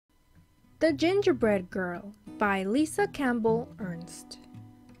The Gingerbread Girl by Campbell Ernst.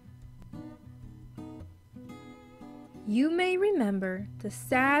 You may remember the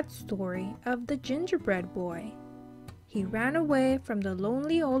sad story of the gingerbread boy. He ran away from the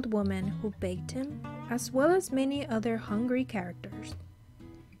lonely old woman who baked him, as well as many other hungry characters.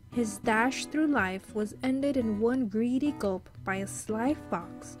 His dash through life was ended in one greedy gulp by a sly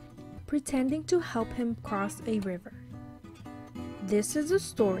fox, pretending to help him cross a river. This is the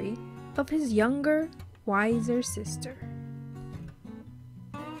story of his younger, wiser sister.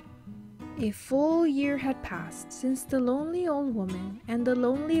 A full year had passed since the lonely old woman and the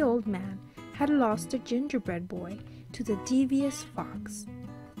lonely old man had lost the gingerbread boy to the devious fox.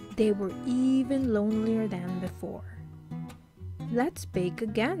 They were even lonelier than before. "Let's bake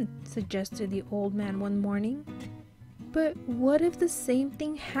again," suggested the old man one morning. "But what if the same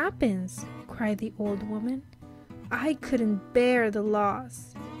thing happens?" cried the old woman. "I couldn't bear the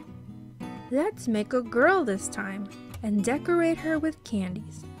loss." "Let's make a girl this time and decorate her with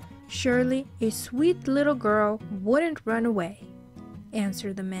candies. Surely a sweet little girl wouldn't run away,"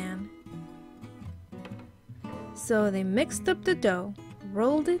 answered the man. So they mixed up the dough,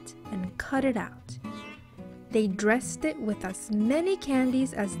 rolled it, and cut it out. They dressed it with as many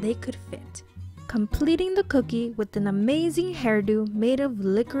candies as they could fit, completing the cookie with an amazing hairdo made of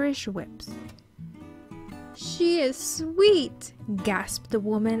licorice whips. "She is sweet," gasped the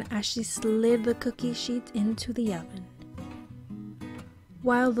woman as she slid the cookie sheet into the oven.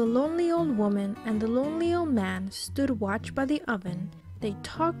 While the lonely old woman and the lonely old man stood watch by the oven, they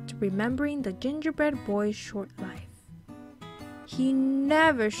talked, remembering the gingerbread boy's short life. He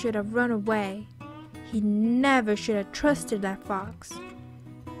never should have run away. He never should have trusted that fox.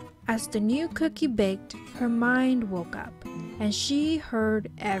 As the new cookie baked, her mind woke up, and she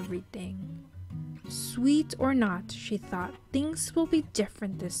heard everything. Sweet or not, she thought, things will be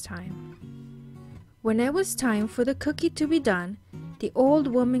different this time. When it was time for the cookie to be done, the old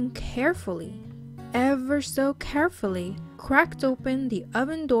woman carefully, ever so carefully, cracked open the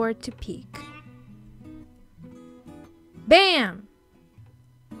oven door to peek. Bam!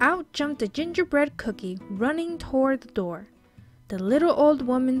 Out jumped the gingerbread cookie, running toward the door. The little old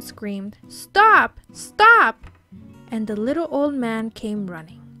woman screamed, "Stop! Stop!" and the little old man came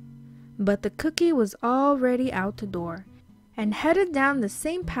running. But the cookie was already out the door and headed down the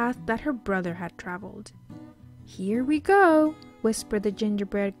same path that her brother had traveled. "Here we go," whispered the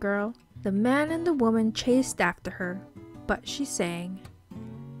gingerbread girl. The man and the woman chased after her, but she sang,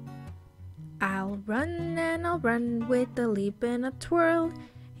 "I'll run and I'll run with a leap and a twirl.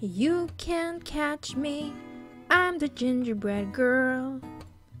 You can't catch me, I'm the gingerbread girl."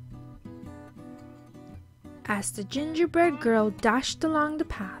 As the gingerbread girl dashed along the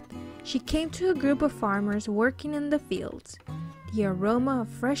path, she came to a group of farmers working in the fields. The aroma of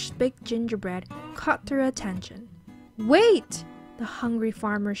fresh baked gingerbread caught her attention. "Wait!" the hungry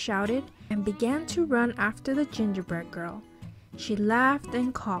farmer shouted, and began to run after the gingerbread girl. She laughed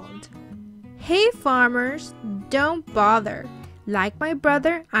and called, "Hey farmers, don't bother. Like my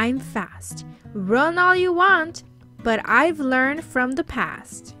brother, I'm fast. Run all you want, but I've learned from the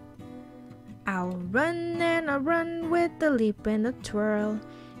past. I'll run and I'll run with a leap and a twirl.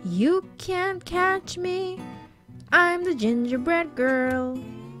 You can't catch me, I'm the gingerbread girl."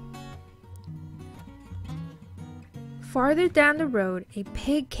 Farther down the road, a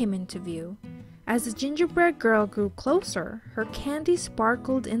pig came into view. As the gingerbread girl grew closer, her candy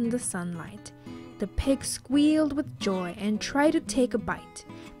sparkled in the sunlight. The pig squealed with joy and tried to take a bite,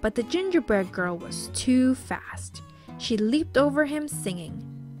 but the gingerbread girl was too fast. She leaped over him singing,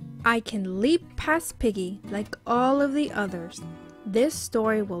 "I can leap past Piggy like all of the others. This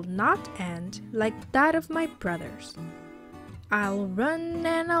story will not end like that of my brothers. I'll run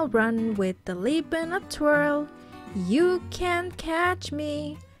and I'll run with a leap and a twirl. You can't catch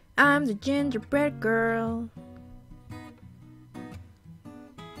me, I'm the gingerbread girl."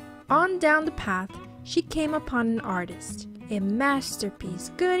 On down the path, she came upon an artist, a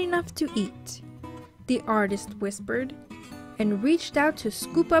masterpiece good enough to eat. The artist whispered and reached out to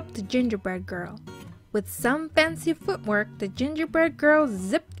scoop up the gingerbread girl. With some fancy footwork, the gingerbread girl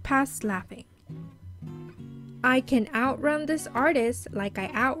zipped past laughing. "I can outrun this artist like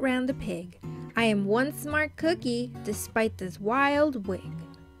I outran the pig. I am one smart cookie despite this wild wig.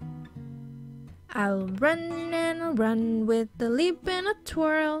 I'll run and I'll run with a leap and a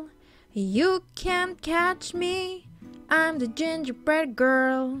twirl. You can't catch me, I'm the gingerbread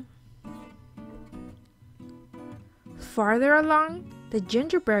girl." Farther along, the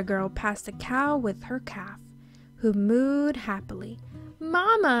gingerbread girl passed a cow with her calf, who mooed happily,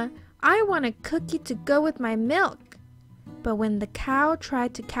 "Mama, I want a cookie to go with my milk." But when the cow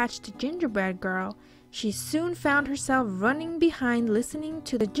tried to catch the gingerbread girl, she soon found herself running behind, listening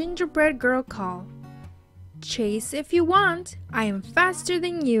to the gingerbread girl call. "Chase if you want, I am faster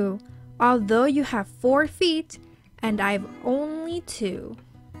than you, although you have 4 feet, and I've only 2.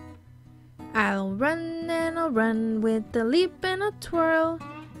 I'll run and I'll run with a leap and a twirl.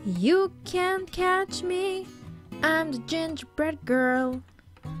 You can't catch me, I'm the gingerbread girl."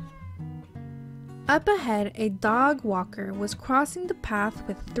 Up ahead, a dog walker was crossing the path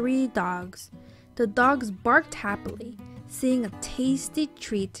with 3 dogs. The dogs barked happily, seeing a tasty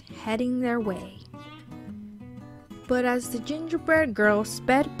treat heading their way. But as the gingerbread girl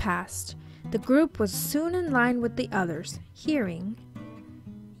sped past, the group was soon in line with the others, hearing,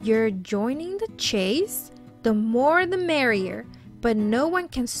 "You're joining the chase? The more the merrier, but no one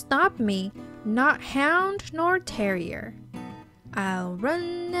can stop me, not hound nor terrier. I'll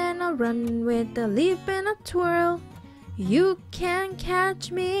run and I'll run with a leap and a twirl. You can't catch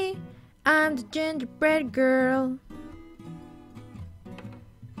me, I'm the gingerbread girl."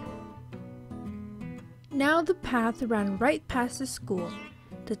 Now the path ran right past the school.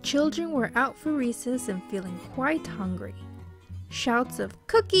 The children were out for recess and feeling quite hungry. Shouts of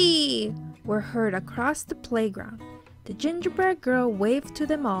 "Cookie!" were heard across the playground. The gingerbread girl waved to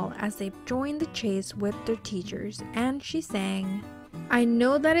them all as they joined the chase with their teachers, and she sang, "I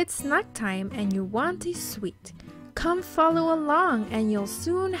know that it's snack time and you want a sweet. Come follow along and you'll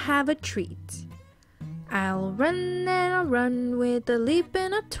soon have a treat. I'll run and I'll run with a leap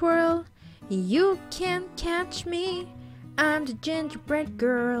and a twirl. You can't catch me, I'm the gingerbread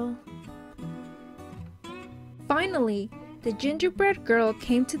girl." Finally, the gingerbread girl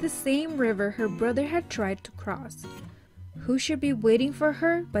came to the same river her brother had tried to cross. Who should be waiting for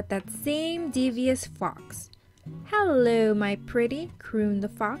her but that same devious fox? "Hello, my pretty," crooned the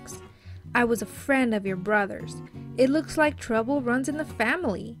fox. "I was a friend of your brother's. It looks like trouble runs in the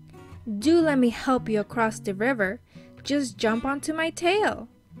family. Do let me help you across the river. Just jump onto my tail."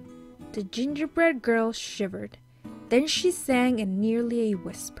 The gingerbread girl shivered. Then she sang in nearly a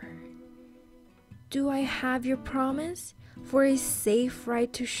whisper, "Do I have your promise for a safe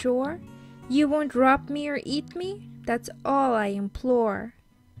ride to shore? You won't rob me or eat me? That's all I implore."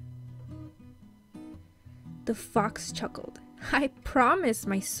 The fox chuckled. "I promise,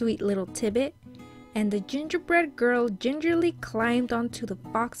 my sweet little Tibbet," and the gingerbread girl gingerly climbed onto the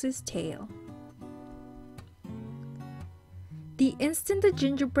fox's tail. The instant the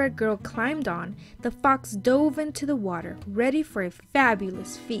gingerbread girl climbed on, the fox dove into the water, ready for a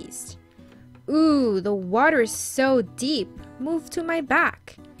fabulous feast. "Ooh, the water is so deep. Move to my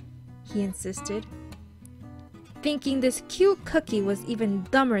back," he insisted, thinking this cute cookie was even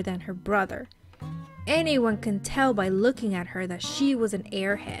dumber than her brother. Anyone can tell by looking at her that she was an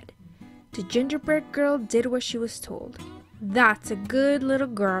airhead. The gingerbread girl did what she was told. "That's a good little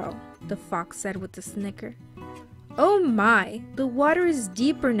girl," the fox said with a snicker. "Oh my, the water is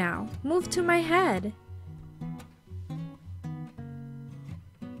deeper now. Move to my head."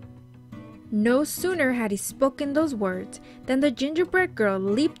 No sooner had he spoken those words than the gingerbread girl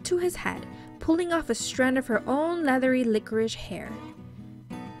leaped to his head, pulling off a strand of her own leathery licorice hair.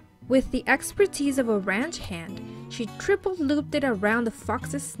 With the expertise of a ranch hand, she triple-looped it around the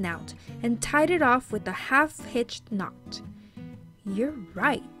fox's snout and tied it off with a half-hitched knot. "You're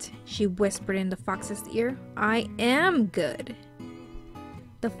right," she whispered in the fox's ear. "I am good."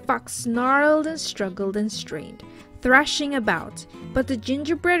 The fox snarled and struggled and strained, thrashing about, but the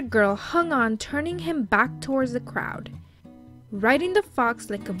gingerbread girl hung on, turning him back towards the crowd. Riding the fox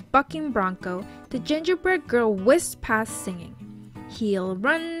like a bucking bronco, the gingerbread girl whisked past singing, "He'll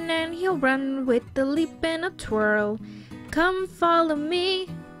run and he'll run with a leap and a twirl. Come follow me,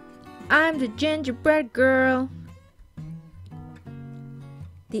 I'm the gingerbread girl."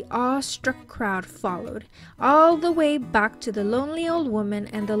 The awestruck crowd followed, all the way back to the lonely old woman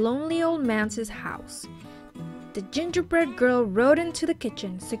and the lonely old man's house. The gingerbread girl rode into the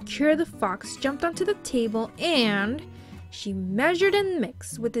kitchen, secured the fox, jumped onto the table, and she measured and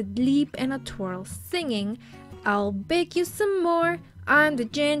mixed with a leap and a twirl, singing, "I'll bake you some more, I'm the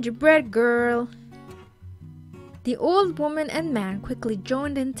gingerbread girl." The old woman and man quickly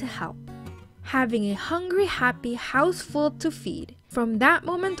joined in to help, having a hungry, happy house full to feed. From that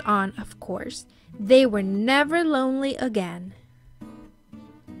moment on, of course, they were never lonely again.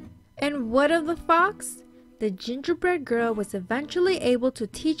 And what of the fox? The gingerbread girl was eventually able to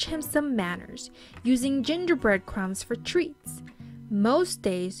teach him some manners, using gingerbread crumbs for treats. Most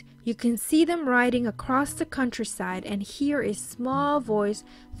days, you can see them riding across the countryside and hear a small voice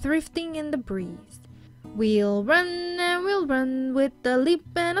thrifting in the breeze. "We'll run and we'll run with a leap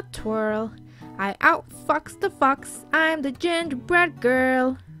and a twirl. I outfox the fox, I'm the gingerbread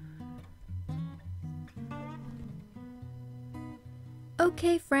girl.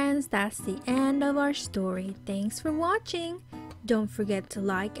 Okay friends, that's the end of our story. Thanks for watching. Don't forget to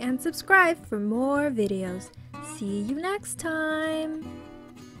like and subscribe for more videos. See you next time.